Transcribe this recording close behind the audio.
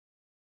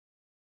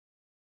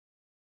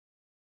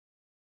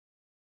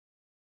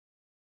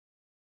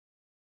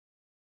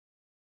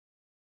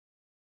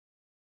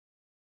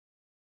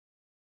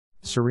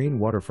Serene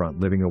Waterfront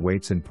Living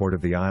Awaits in Port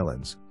of the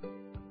Islands.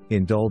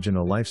 Indulge in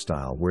a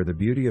lifestyle where the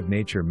beauty of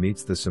nature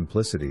meets the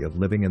simplicity of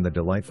living in the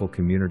delightful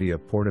community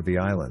of Port of the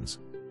Islands.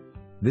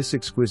 This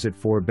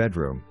exquisite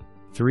 4-bedroom,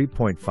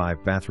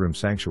 3.5-bathroom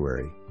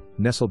sanctuary,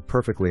 nestled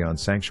perfectly on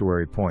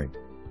Sanctuary Point,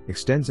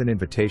 extends an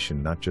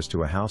invitation not just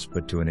to a house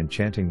but to an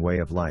enchanting way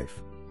of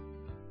life.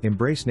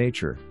 Embrace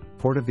nature.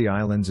 Port of the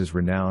Islands is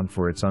renowned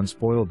for its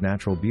unspoiled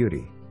natural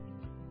beauty.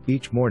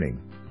 Each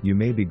morning, you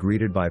may be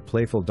greeted by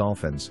playful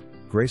dolphins,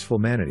 graceful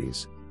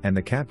manatees, and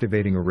the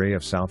captivating array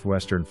of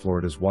Southwestern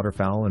Florida's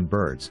waterfowl and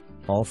birds,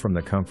 all from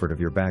the comfort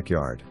of your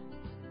backyard.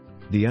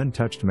 The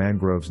untouched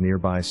mangroves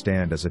nearby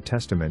stand as a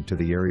testament to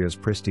the area's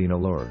pristine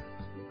allure.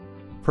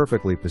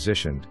 Perfectly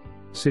positioned,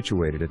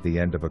 situated at the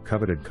end of a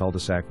coveted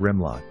cul-de-sac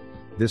rimlot,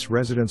 this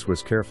residence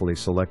was carefully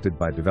selected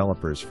by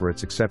developers for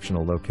its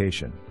exceptional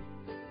location.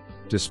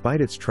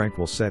 Despite its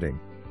tranquil setting,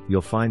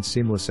 you'll find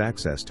seamless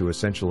access to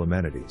essential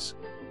amenities.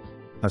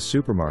 A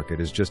supermarket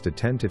is just a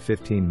 10 to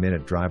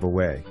 15-minute drive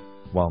away,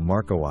 while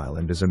Marco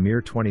Island is a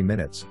mere 20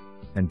 minutes,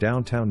 and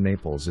downtown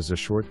Naples is a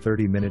short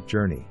 30-minute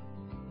journey.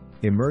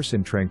 Immerse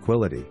in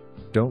tranquility.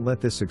 Don't let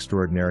this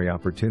extraordinary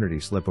opportunity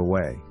slip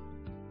away.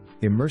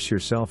 Immerse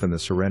yourself in the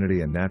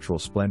serenity and natural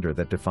splendor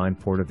that define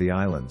Port of the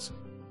Islands.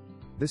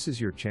 This is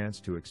your chance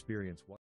to experience what